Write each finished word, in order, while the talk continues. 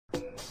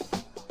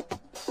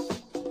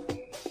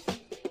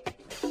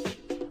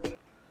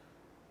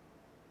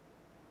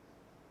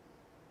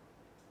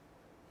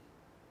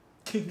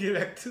King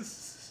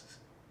Erectus.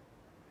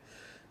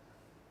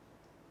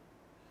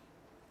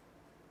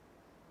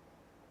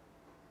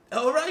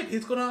 Alright,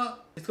 he's gonna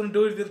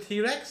do it with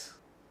T-Rex?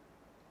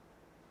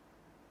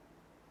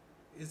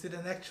 Is it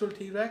an actual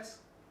T-Rex?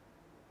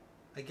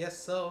 I guess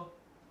so.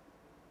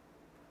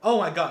 Oh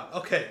my god,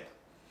 okay.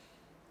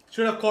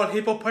 Should have called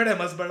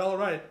hippopotamus, but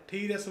alright.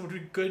 T-Rex would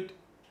be good.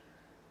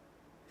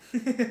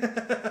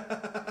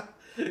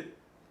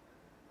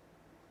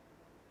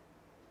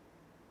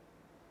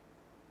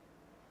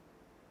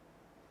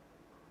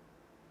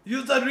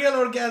 Use the real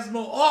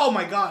Orgazmo. Oh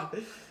my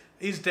god.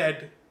 He's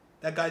dead.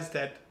 That guy's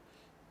dead.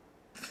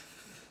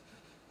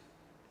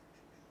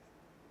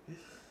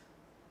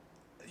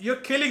 You're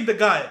killing the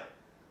guy.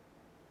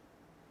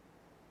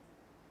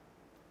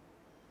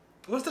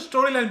 What's the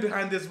storyline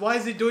behind this? Why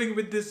is he doing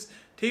with this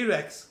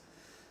T-Rex?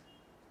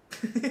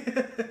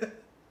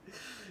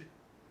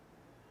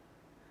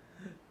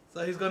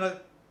 So he's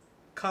gonna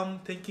come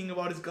thinking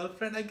about his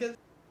girlfriend, I guess.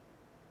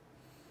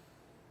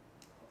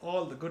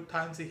 All the good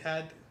times he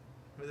had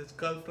with his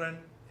girlfriend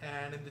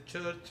and in the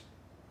church.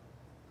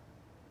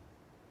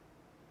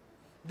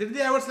 Did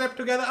they ever sleep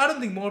together? I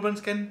don't think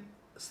Mormons can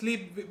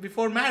sleep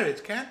before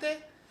marriage, can't they?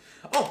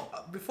 Oh,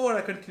 before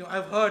I continue,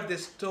 I've heard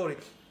this story.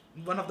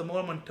 One of the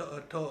Mormon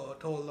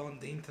told on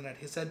the internet.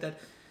 He said that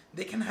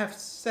they can have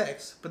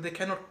sex, but they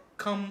cannot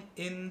come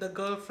in the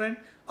girlfriend.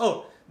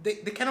 Oh, they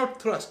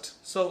cannot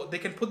thrust, so they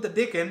can put the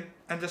dick in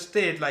and just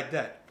stay it like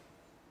that.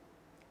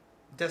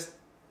 Just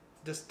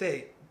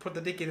stay. Put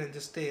the dick in and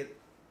just stay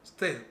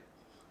still.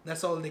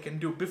 That's all they can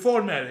do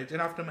before marriage,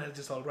 and after marriage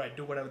is all right.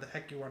 Do whatever the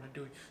heck you want to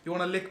do. You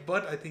want to lick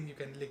butt? I think you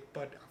can lick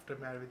butt after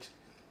marriage.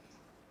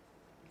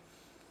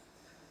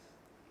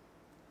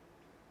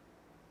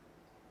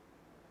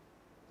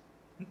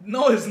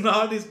 No, it's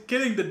not. He's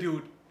killing the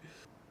dude.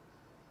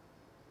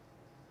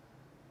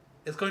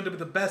 It's going to be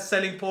the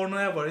best-selling porno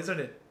ever, isn't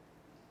it?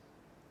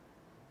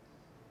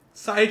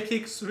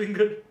 Sidekick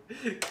swinger.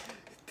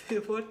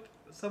 What?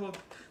 Some of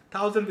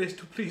 1,000 ways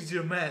to please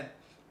your man.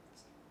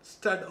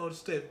 Stud or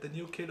stiff, the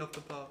new kid of the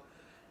power.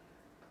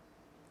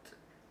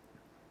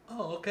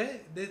 Oh,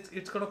 okay.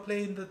 It's gonna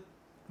play in the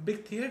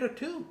big theater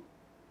too.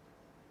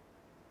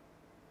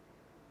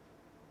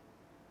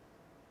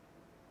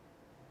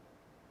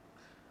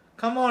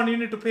 Come on, you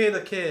need to pay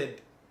the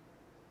kid.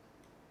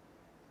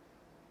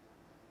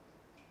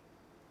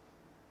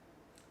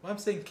 Well, I'm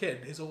saying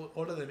kid. He's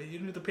older than me. You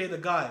need to pay the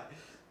guy.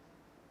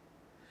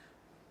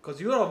 Because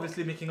you're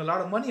obviously making a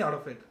lot of money out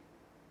of it.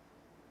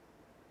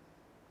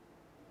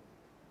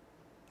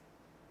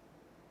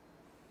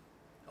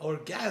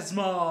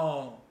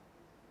 Orgazmo!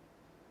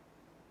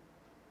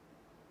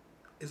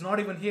 He's not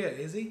even here,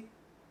 is he?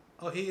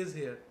 Oh, he is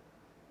here.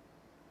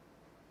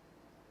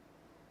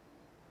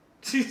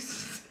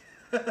 Jesus.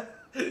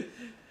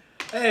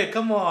 Hey,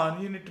 come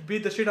on. You need to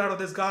beat the shit out of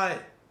this guy.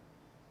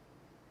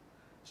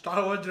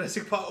 Star Wars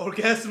Jurassic Park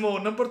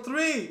Orgazmo number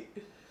 3.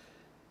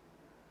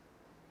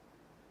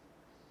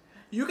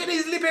 You can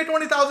easily pay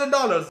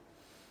 $20,000.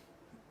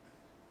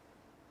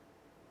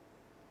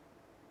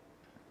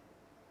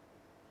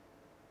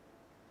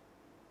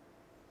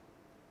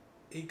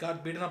 He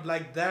got beaten up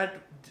like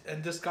that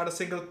and just got a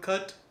single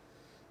cut.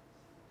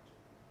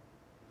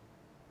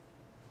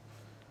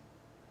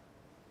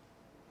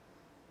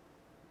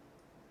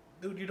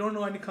 Dude, you don't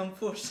know any kung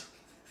fu.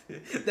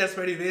 That's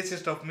very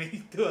racist of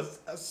me to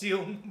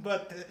assume,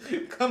 but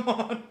come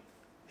on.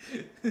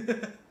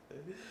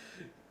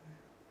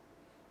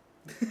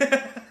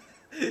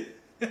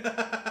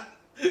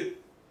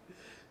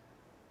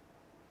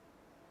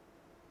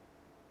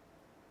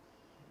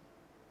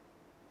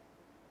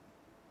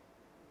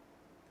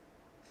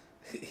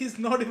 He's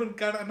not even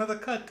got another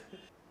cut.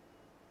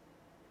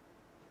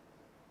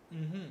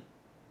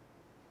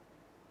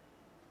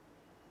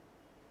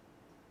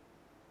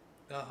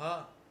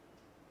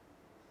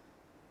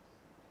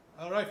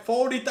 Alright,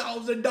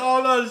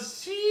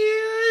 $40,000.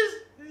 Cheers!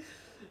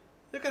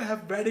 You can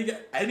have wedding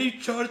at any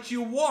church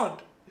you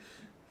want.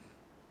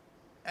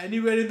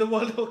 Anywhere in the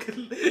world. Okay,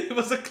 it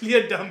was a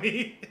clear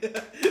dummy.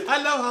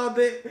 I love how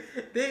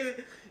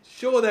they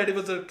show that it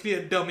was a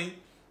clear dummy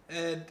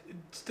and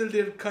still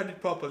didn't cut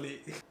it properly.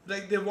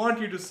 Like, they want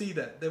you to see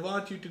that. They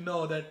want you to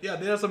know that, yeah,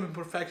 there are some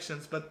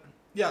imperfections, but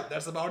yeah,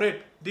 that's about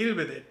it. Deal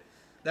with it.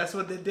 That's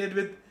what they did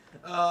with,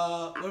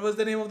 what was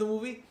the name of the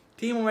movie?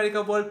 Team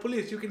America World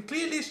Police. You can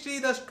clearly see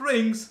the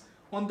strings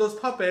on those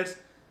puppets.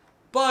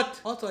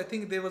 But also, I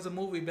think there was a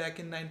movie back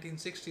in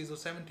 1960s or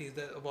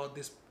 70s about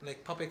this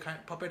like puppet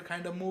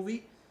kind of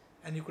movie,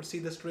 and you could see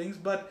the strings.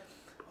 But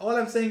all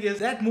I'm saying is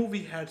that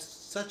movie had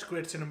such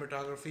great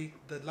cinematography.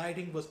 The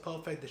lighting was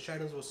perfect. The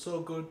shadows were so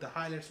good. The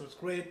highlights was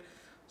great.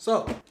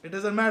 So it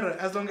doesn't matter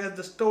as long as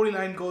the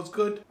storyline goes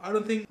good. I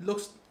don't think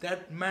looks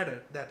that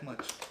matter that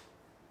much.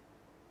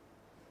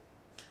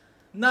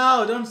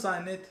 No, don't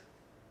sign it.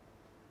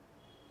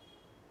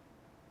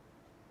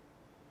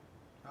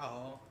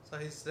 Oh, so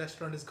his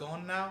restaurant is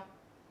gone now?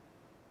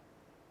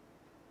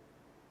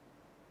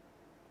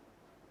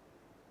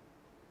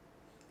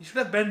 You should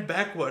have bent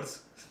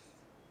backwards.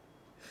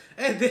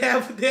 Hey, they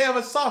have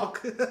a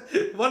sock.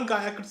 One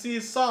guy I could see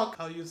his sock.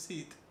 How you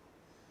see it?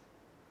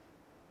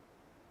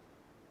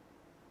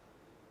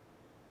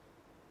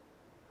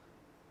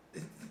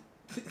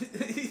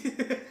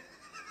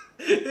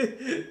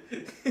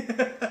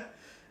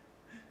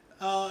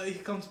 He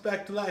comes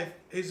back to life.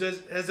 He's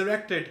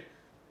resurrected.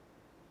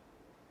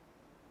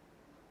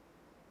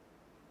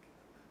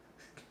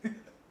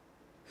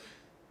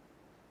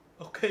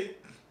 Okay.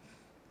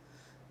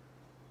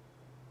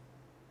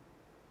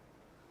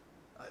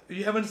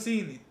 You haven't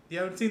seen it. You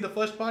haven't seen the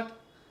first part?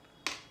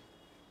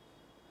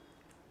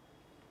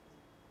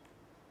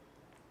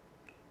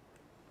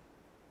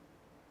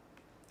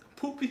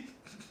 Poopy.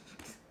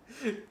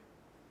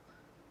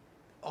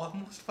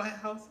 Almost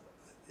firehouse.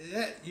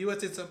 Yeah,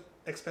 US is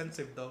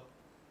expensive though.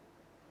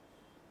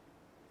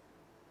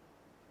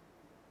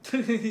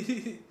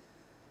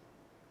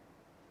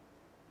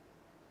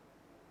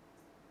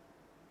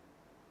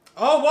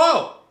 Oh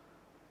wow!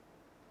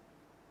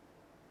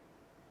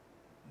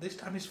 This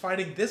time he's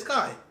fighting this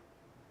guy.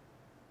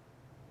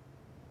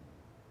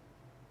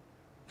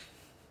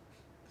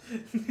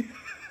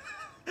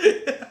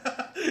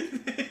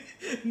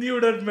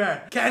 Nuded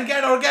man can't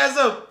get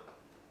orgasm.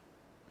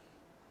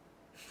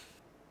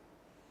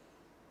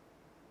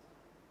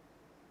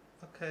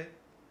 Okay.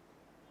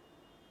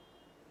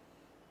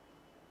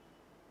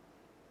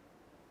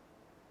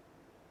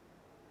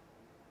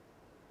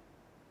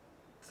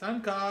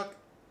 Suncock.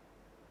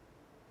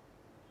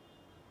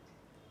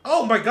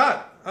 Oh my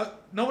god!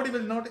 Nobody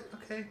will notice.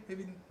 Okay,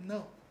 maybe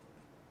no.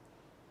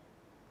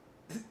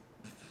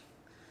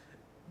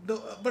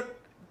 No, but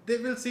they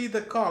will see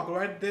the cock,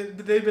 right? They'll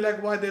be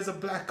like, why there's a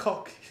black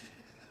cock?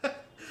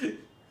 I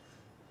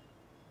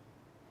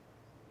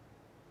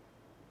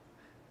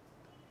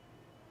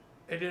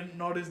didn't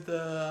notice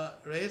the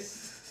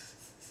race.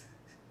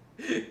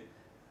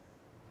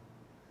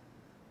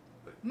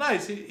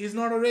 Nice, he's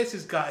not a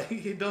racist guy.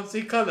 He don't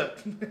see color.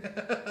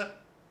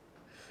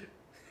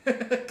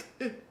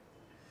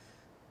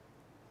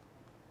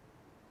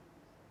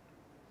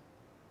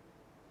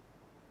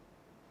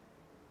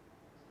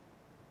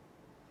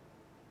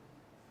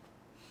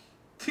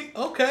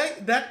 Okay,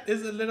 that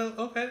is a little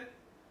okay.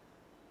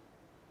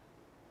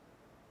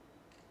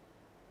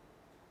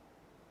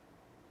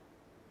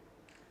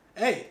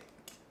 Hey,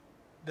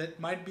 that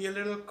might be a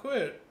little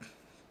queer.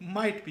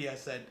 Might be, I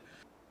said.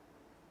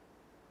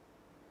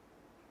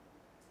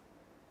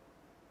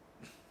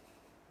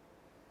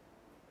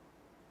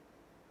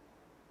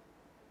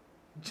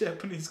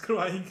 Japanese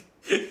crying.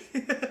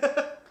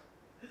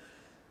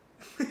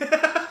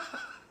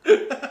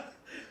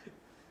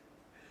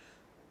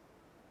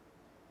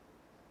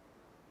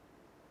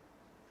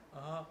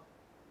 uh,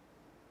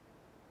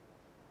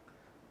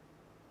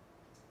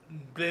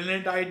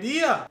 Brilliant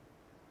idea.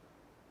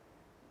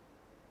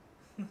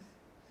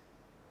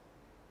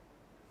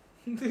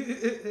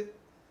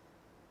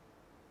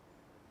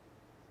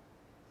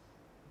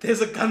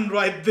 There's a gun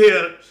right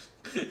there.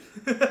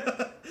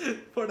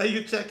 What are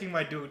you checking,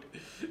 my dude?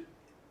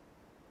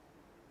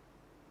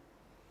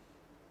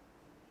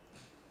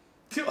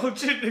 Oh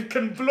shit, it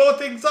can blow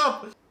things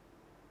up.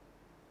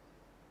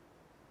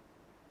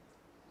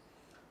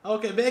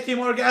 Okay, make him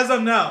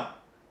orgasm now.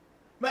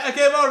 Make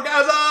him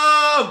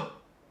orgasm!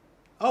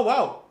 Oh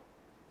wow.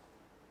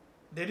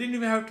 They didn't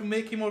even have to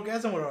make him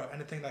orgasm or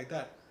anything like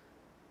that.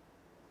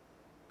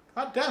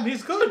 God damn,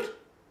 he's good.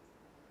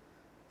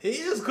 He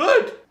is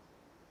good.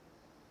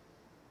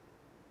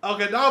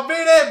 Okay, now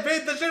beat him!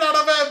 Beat the shit out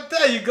of him!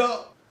 There you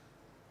go!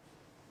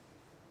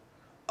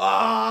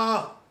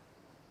 Ah!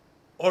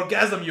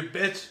 Orgasm, you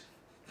bitch!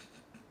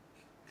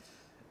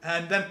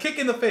 And then kick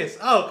in the face.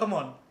 Oh, come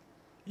on.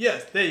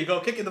 Yes, there you go.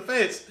 Kick in the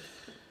face.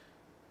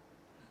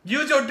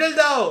 Use your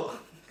dildo!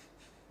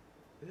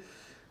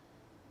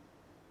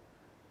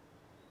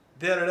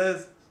 There it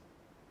is.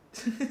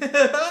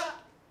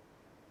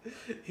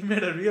 He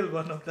made a real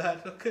one of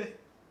that. Okay.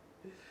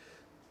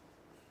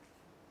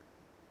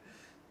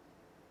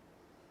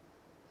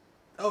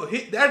 Oh,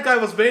 that guy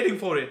was waiting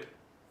for it.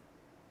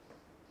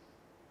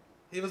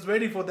 He was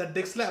waiting for that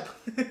dick slap.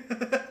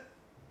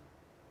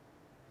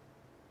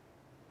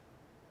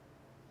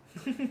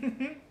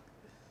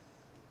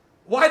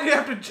 Why do you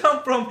have to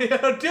jump from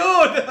here,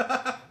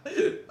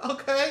 dude?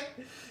 Okay.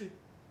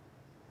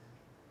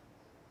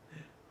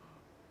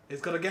 He's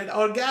gonna get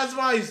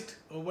orgasmized,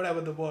 or whatever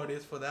the word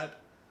is for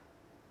that.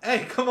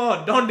 Hey, come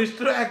on, don't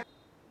distract.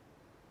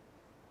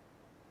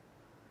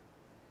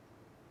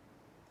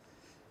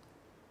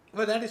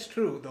 Well, that is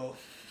true, though.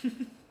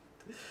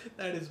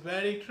 That is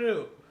very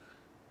true.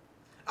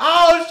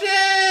 Oh,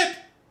 shit!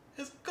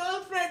 His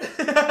girlfriend!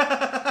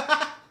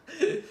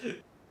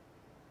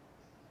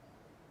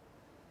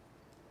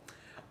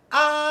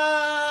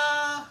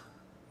 Ah!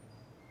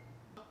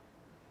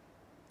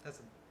 That's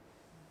a...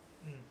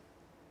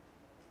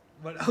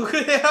 But,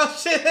 okay, oh,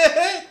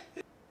 shit!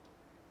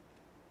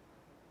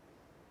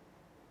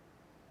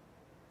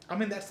 I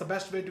mean, that's the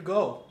best way to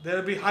go.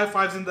 There'll be high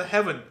fives in the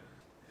heaven.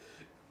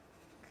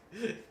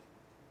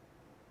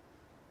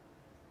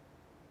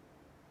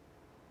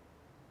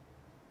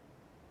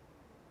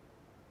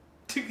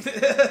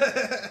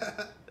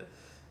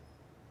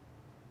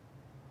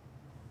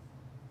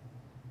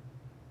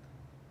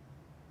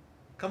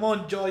 Come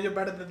on, Joe, you're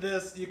better than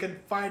this. You can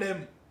fight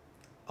him.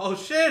 Oh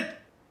shit!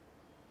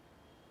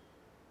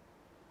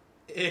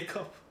 A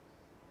cup.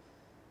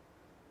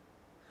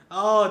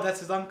 Oh,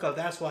 that's his uncle.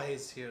 That's why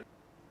he's here.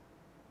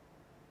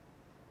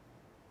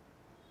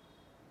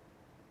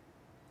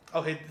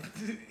 Oh, he,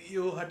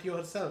 you hurt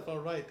yourself. All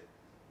right.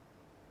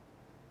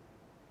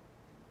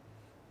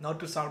 Not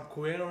to sound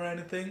queer or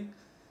anything.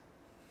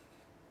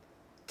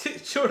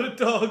 Show the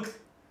dog.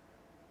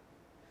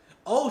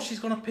 Oh, she's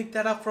gonna pick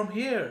that up from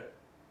here.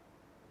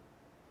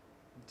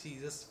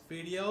 Jesus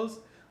videos.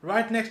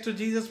 Right next to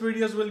Jesus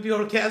videos will be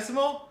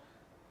Orgazmo.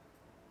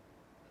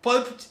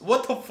 Pulp.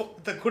 What the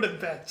fuck? The good and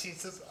bad.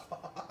 Jesus.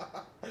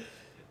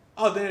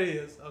 Oh, there he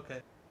is.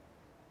 Okay.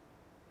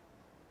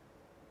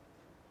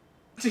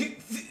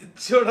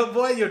 Sure,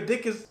 boy, your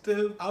dick is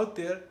still out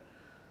there.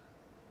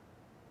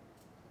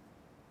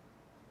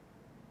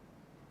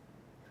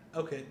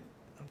 Okay.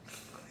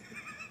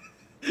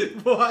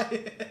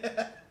 Why?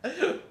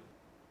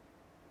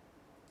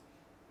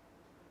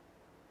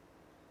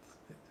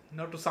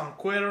 Not to sound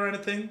queer or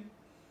anything.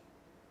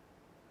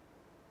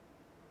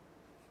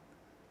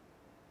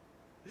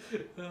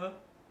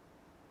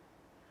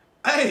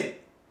 Hey,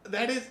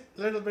 that is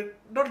little bit,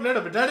 not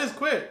little bit, that is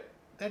queer.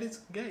 That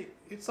is gay.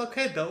 It's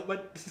okay though,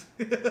 but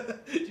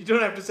you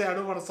don't have to say I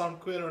don't want to sound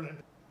queer or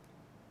anything.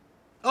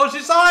 Oh, she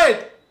saw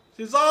it!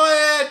 She saw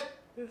it!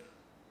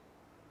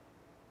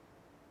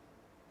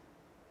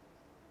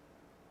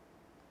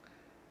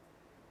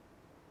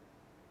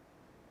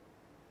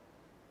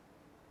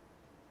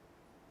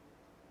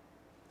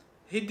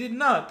 He did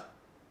not.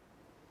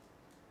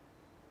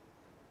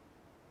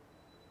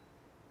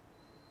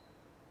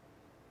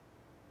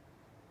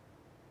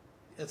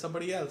 It's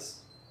somebody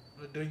else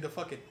doing the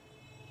fucking.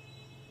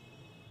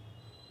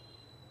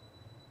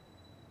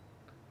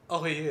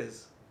 Oh, he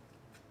is.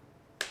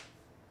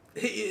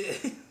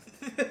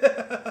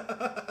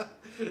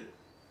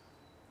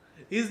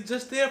 He's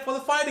just there for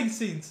the fighting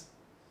scenes.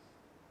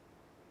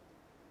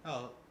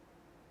 Oh.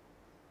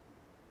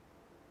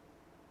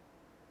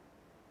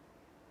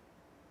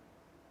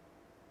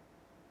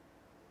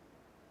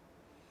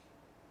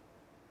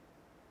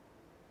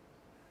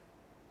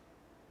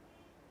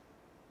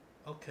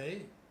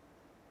 Okay.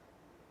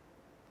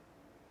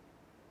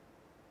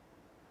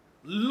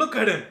 Look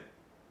at him.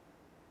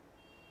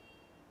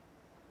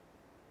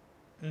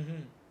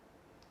 Mm-hmm.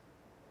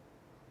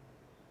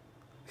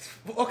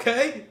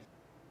 Okay.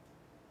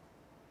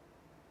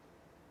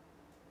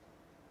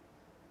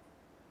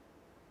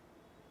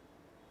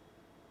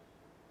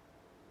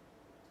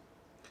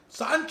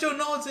 Sancho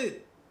knows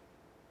it.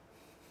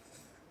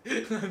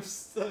 I'm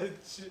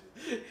such.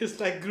 It's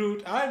like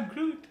Groot. I'm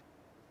Groot.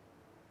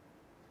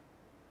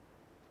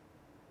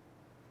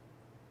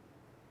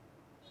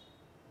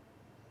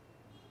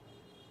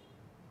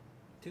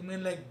 Do you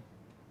mean like?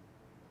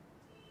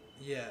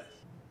 Yes.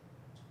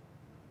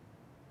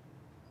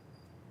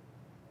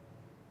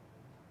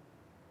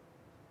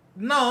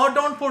 No,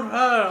 don't put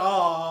her.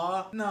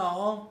 Oh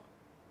no.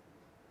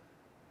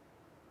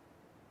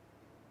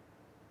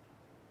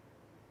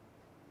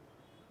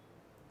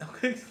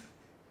 Okay.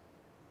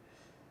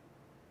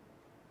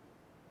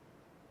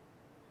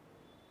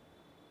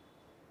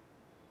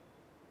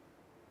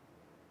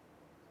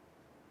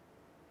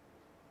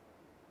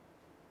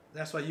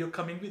 That's why you're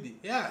coming with it.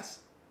 Yes.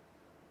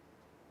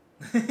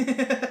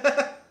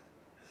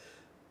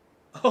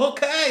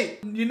 Okay.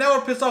 You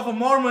never piss off a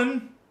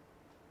Mormon.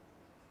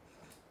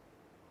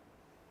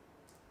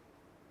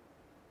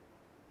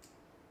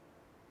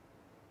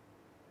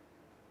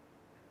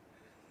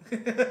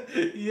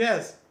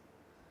 Yes.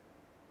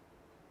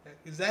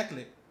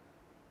 Exactly.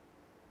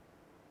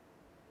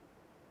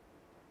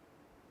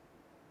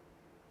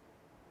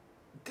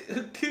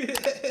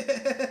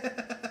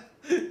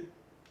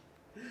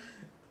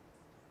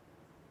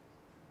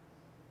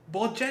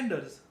 Both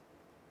genders.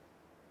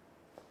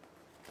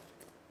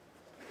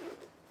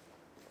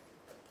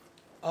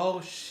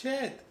 Oh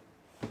shit.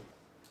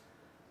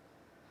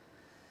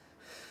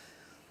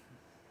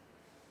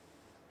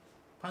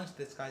 Punch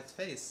this guy's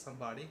face,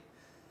 somebody.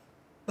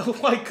 Oh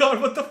my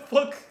god, what the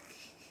fuck?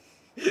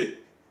 That's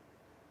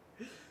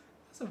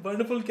a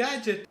wonderful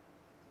gadget.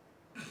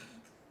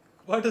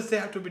 Why does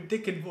there have to be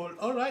dick involved?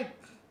 Alright.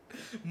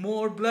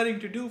 More blurring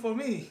to do for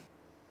me.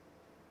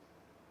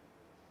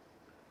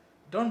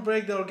 Don't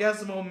break the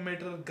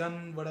orgasmometer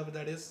gun, whatever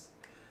that is.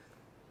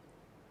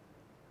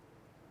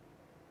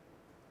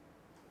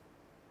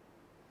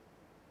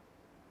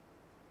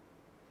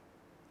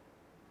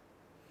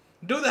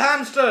 Do the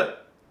hamster!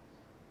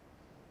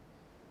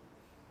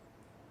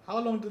 How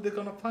long do they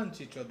gonna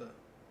punch each other?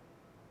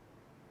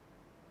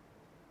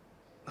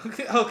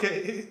 Okay,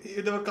 okay,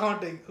 they were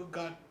counting. Oh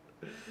god.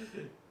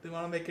 They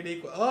wanna make it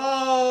equal.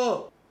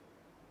 Oh!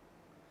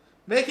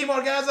 Make him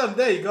orgasm!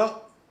 There you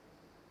go.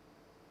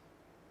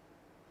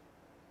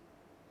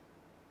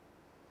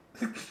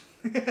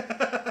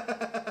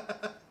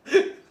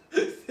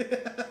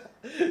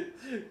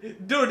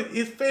 Dude,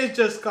 his face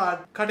just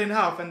got cut in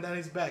half and then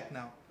he's back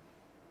now.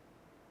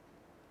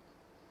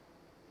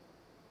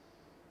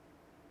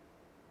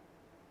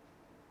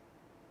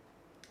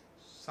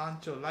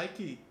 Sancho,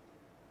 likey.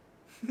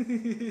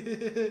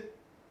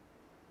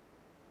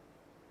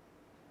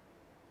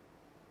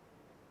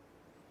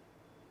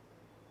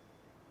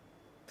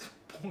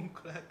 Bone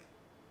crack.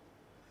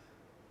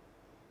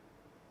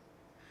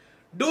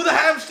 Do the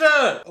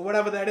hamster! Or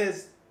whatever that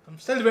is. I'm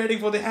still waiting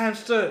for the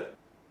hamster.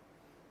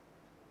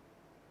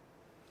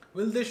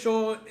 Will they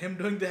show him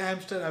doing the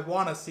hamster? I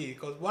wanna see.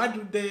 Because why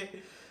did they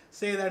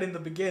say that in the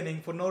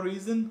beginning? For no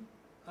reason?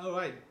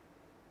 Alright.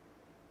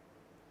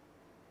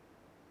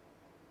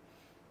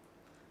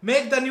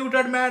 Make the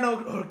neutered man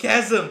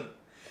orgasm.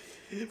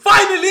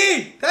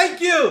 Finally!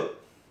 Thank you!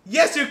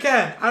 Yes, you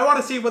can. I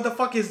wanna see what the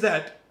fuck is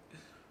that.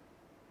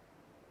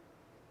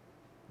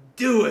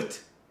 Do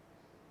it.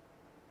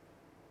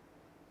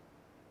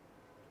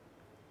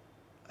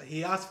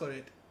 He asked for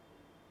it.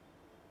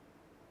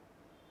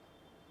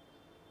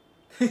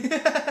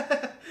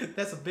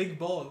 That's a big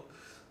ball.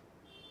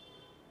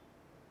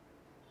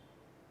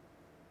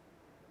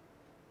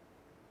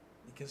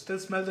 You can still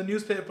smell the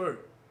newspaper.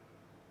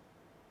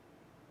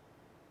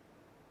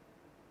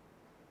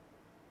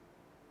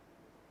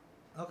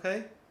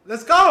 Okay,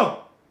 let's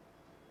go!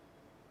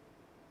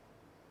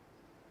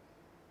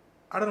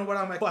 I don't know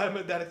why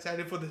I'm that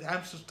excited for this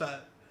hamster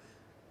style.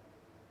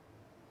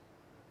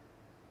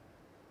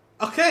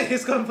 Okay,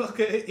 he's gonna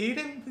eat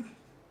him.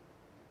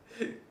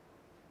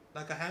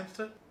 Like a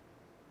hamster.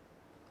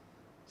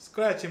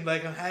 Scratch him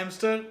like a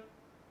hamster.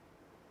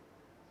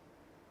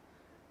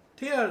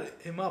 Tear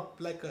him up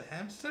like a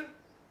hamster.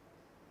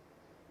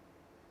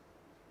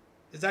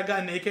 Is that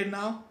guy naked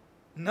now?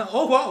 No.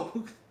 Oh wow.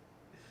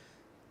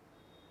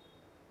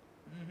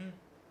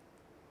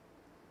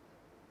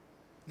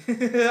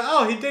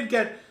 Oh, he did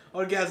get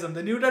orgasm.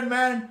 The neutered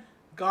man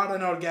got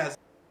an orgasm.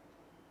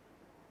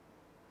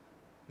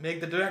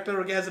 Make the director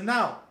orgasm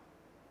now.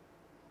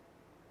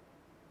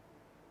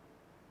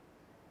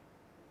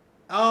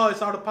 Oh,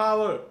 it's out of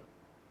power.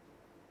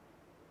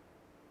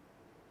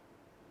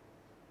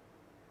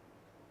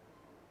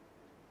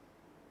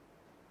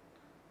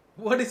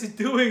 What is he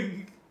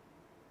doing?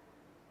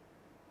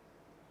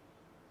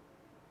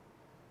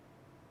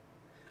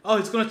 Oh,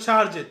 it's gonna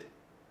charge it.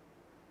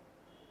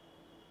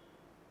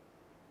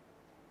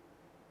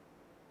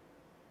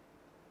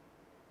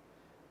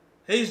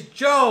 He's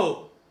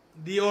Joe,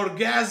 the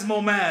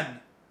Orgazmo man.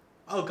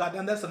 Oh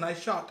goddamn, that's a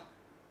nice shot.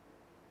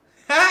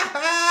 Ha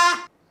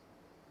ha!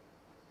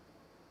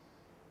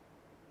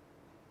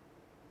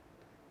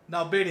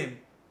 Now beat him.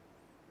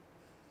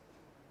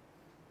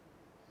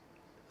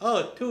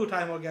 Oh,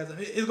 2-time orgasm.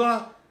 He's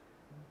gonna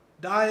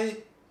die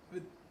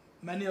with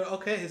many.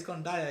 Okay, he's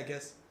gonna die, I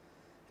guess.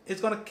 It's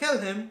gonna kill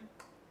him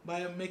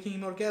by making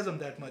him orgasm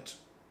that much.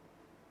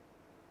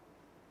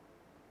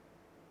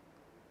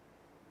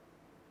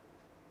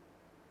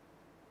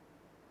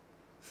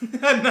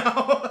 Now,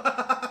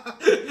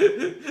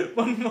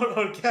 one more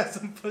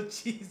orgasm for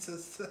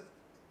Jesus.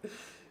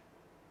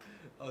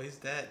 Oh, he's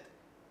dead.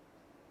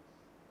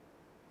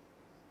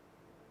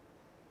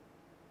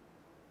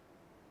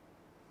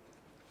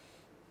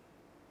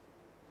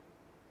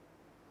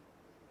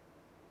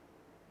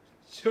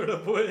 Shut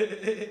up,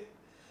 boy.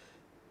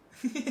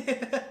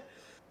 Yeah.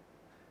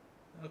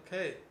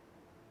 Okay.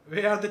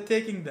 Where are they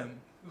taking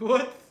them?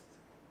 What?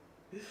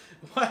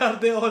 Why are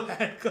they all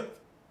handcuffed?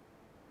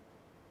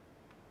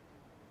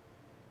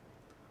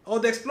 Oh,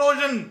 the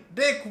explosion!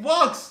 Dick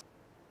works!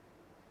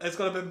 It's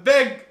gonna be a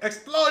big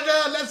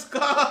explosion! Let's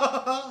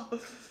go!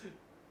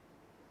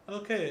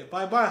 Okay,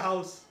 bye-bye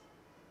house.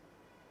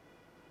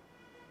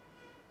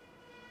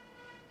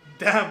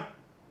 Damn.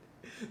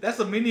 That's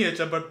a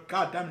miniature, but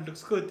god damn, it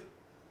looks good.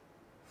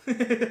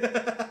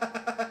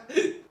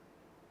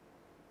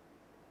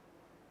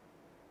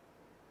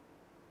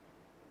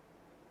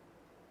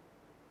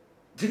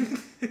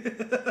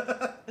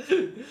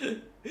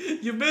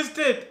 You missed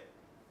it!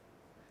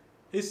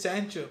 He's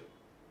Sancho.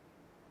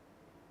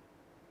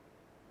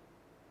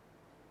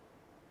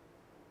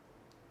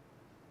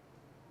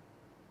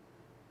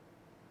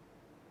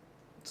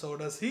 So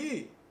does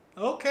he.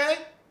 Okay.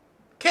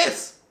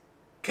 Kiss!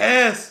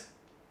 Kiss!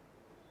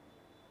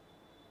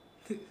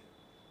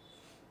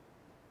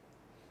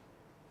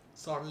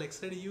 Salt Lake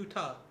City,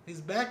 Utah.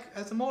 He's back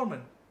as a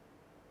Mormon.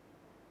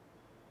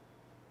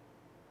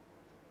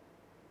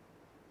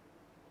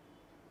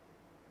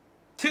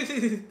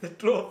 The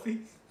trophy.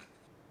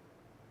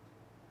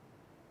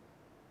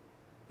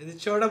 Is it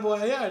Chota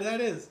Boy? Yeah,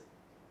 that is.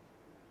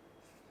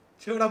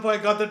 Chota Boy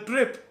got the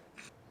drip.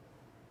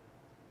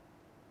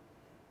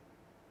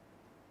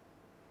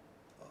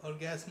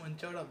 Orgasm and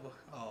Chota Boy.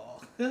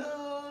 Oh.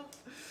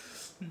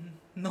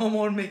 No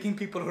more making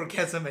people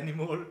orgasm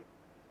anymore.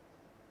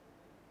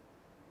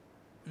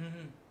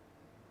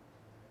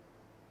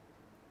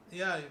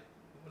 Yeah,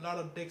 a lot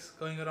of dicks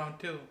going around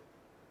too.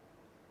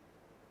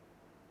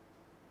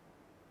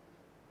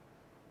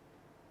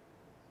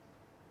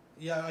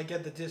 Yeah, I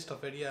get the gist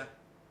of it, yeah.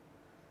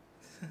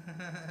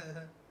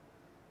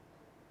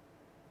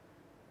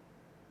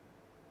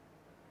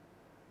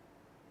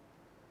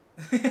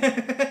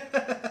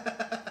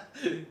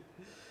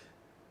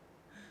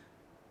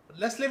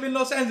 Let's live in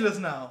Los Angeles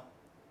now.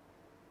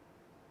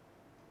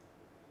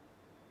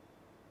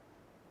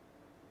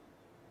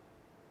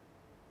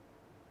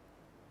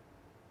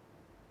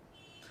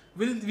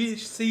 Will we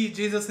see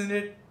Jesus in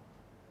it?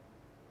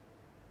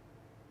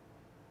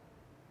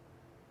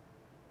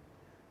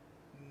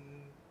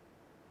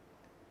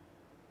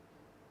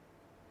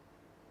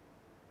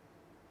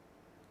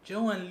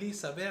 Joe and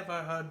Lisa, where have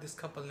I heard this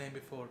couple name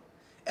before?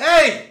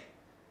 Hey!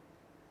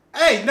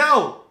 Hey,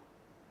 no!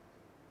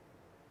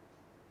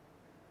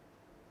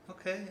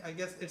 Okay, I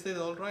guess it says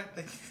alright.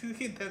 Like,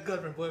 their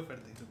girlfriend,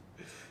 boyfriend thing.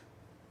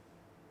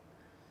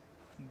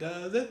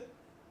 Does it?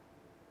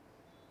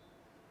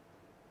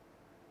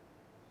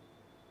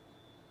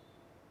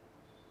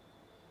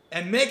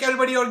 And make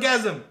everybody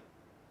orgasm.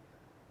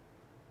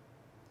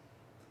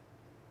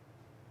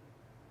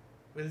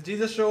 Will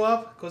Jesus show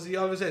up? Because he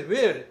always said,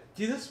 where?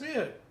 Jesus,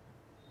 where?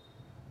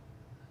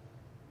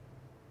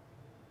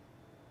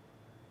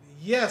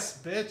 Yes,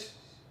 bitch.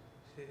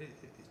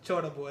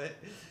 Chota boy.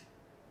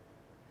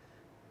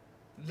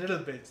 Little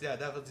bit. Yeah,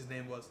 that was his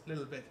name was.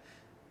 Little bit.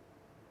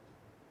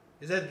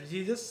 Is that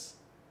Jesus?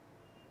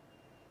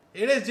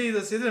 It is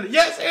Jesus, isn't it?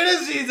 Yes, it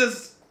is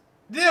Jesus.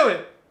 Do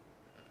it.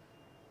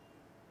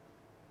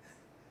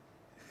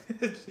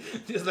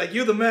 Just like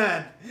you the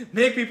man.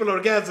 Make people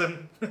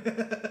orgasm.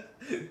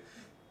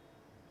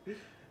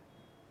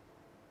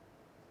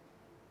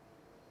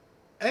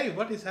 Hey,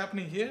 what is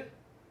happening here?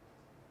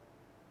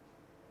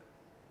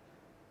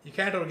 You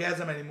can't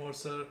orgasm anymore,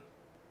 sir.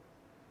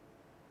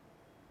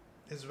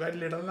 It's very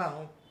little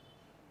now.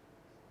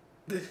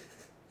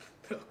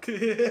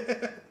 Okay.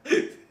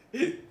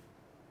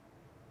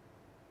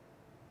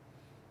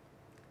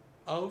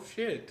 Oh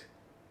shit.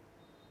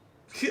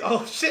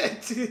 Oh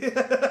shit.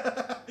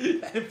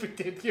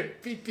 Amputate your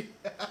pee-pee.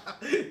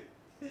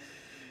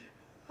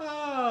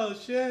 Oh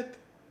shit.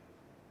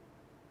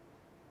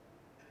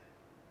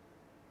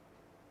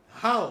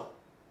 How?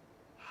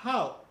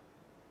 How?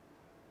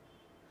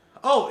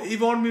 Oh, he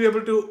won't be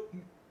able to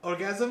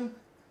orgasm?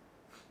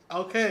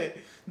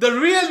 Okay. The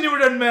real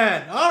Newton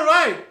man.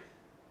 Alright.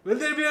 Will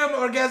there be an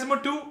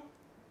Orgazmo 2?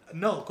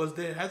 No, because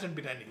there hasn't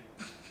been any.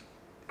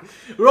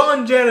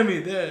 Ron Jeremy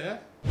there.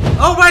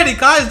 Alrighty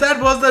guys,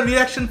 that was the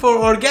reaction for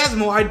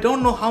Orgazmo. I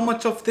don't know how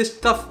much of this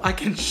stuff I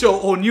can show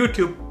on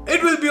YouTube.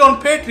 It will be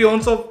on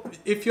Patreon, so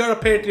if you're a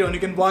Patreon, you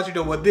can watch it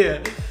over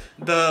there.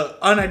 The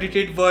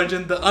unedited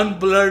version, the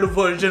unblurred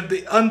version,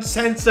 the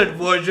uncensored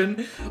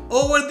version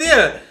over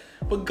there.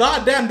 But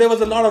goddamn, there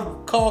was a lot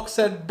of cocks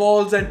and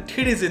balls and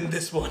titties in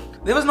this one.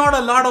 There was not a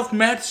lot of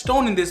Matt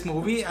Stone in this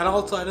movie, and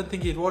also I don't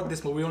think he wrote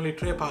this movie, only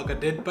Trey Parker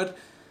did, but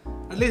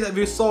at least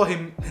we saw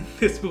him in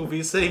this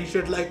movie saying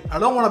shit like, I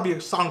don't want to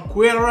sound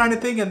queer or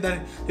anything, and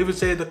then he would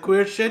say the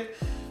queer shit.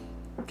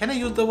 Can I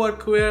use the word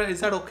queer?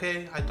 Is that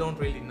okay? I don't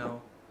really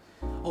know.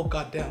 Oh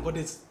goddamn, what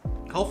is...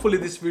 Hopefully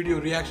this video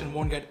reaction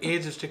won't get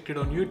age restricted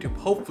on YouTube,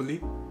 hopefully.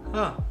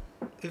 Huh.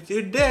 If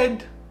it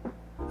did,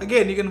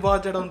 again, you can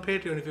watch that on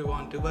Patreon if you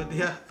want to, but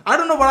yeah. I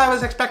don't know what I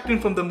was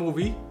expecting from the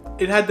movie.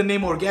 It had the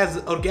name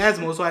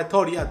Orgazmo, so I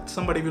thought, yeah,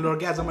 somebody will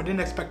orgasm. I didn't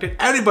expect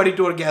everybody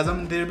to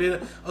orgasm. There will be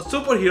a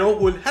superhero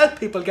who will help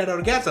people get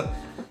orgasm.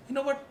 You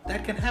know what?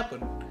 That can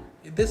happen.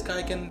 This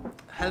guy can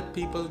help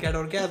people get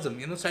orgasm,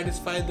 you know,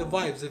 satisfy the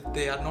wives if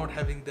they are not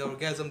having the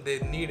orgasm they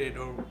needed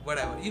or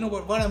whatever. You know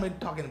what am I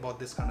talking about,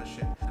 this kind of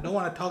shit. I don't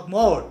want to talk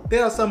more.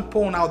 There are some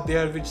porn out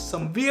there which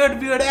some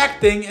weird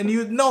acting, and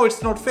you know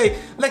it's not fake.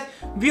 Like,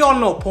 we all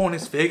know porn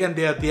is fake and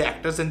they are the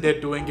actors and they're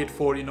doing it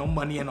for, you know,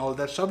 money and all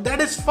that stuff. That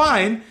is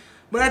fine,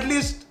 but at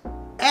least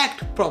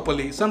act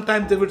properly.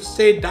 Sometimes they would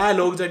say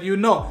dialogues that you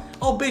know,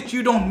 oh bitch,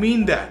 you don't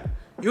mean that.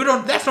 You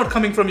don't, that's not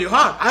coming from your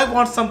heart. I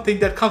want something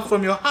that comes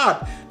from your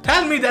heart.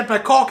 Tell me that my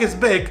cock is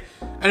big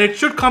and it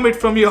should come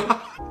from your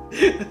heart.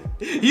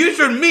 You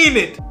should mean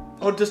it.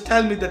 Or just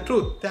tell me the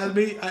truth. Tell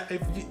me,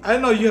 I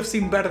know you have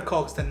seen better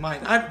cocks than mine.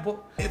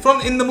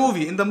 In the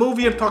movie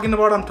I'm talking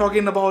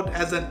about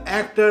as an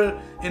actor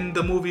in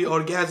the movie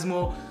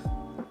Orgazmo.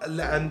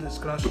 I'm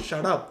just gonna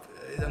shut up.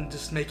 I'm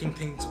just making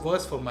things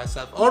worse for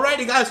myself.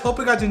 Alrighty guys, hope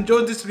you guys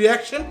enjoyed this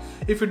reaction.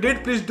 If you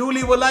did, please do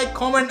leave a like,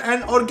 comment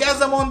and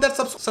orgasm on that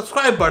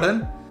subscribe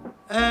button.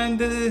 And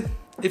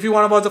if you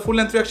want to watch the full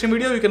length reaction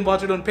video, you can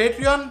watch it on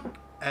Patreon.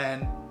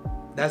 And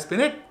that's been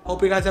it.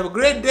 Hope you guys have a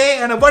great day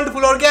and a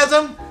wonderful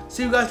orgasm.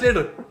 See you guys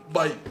later.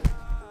 Bye.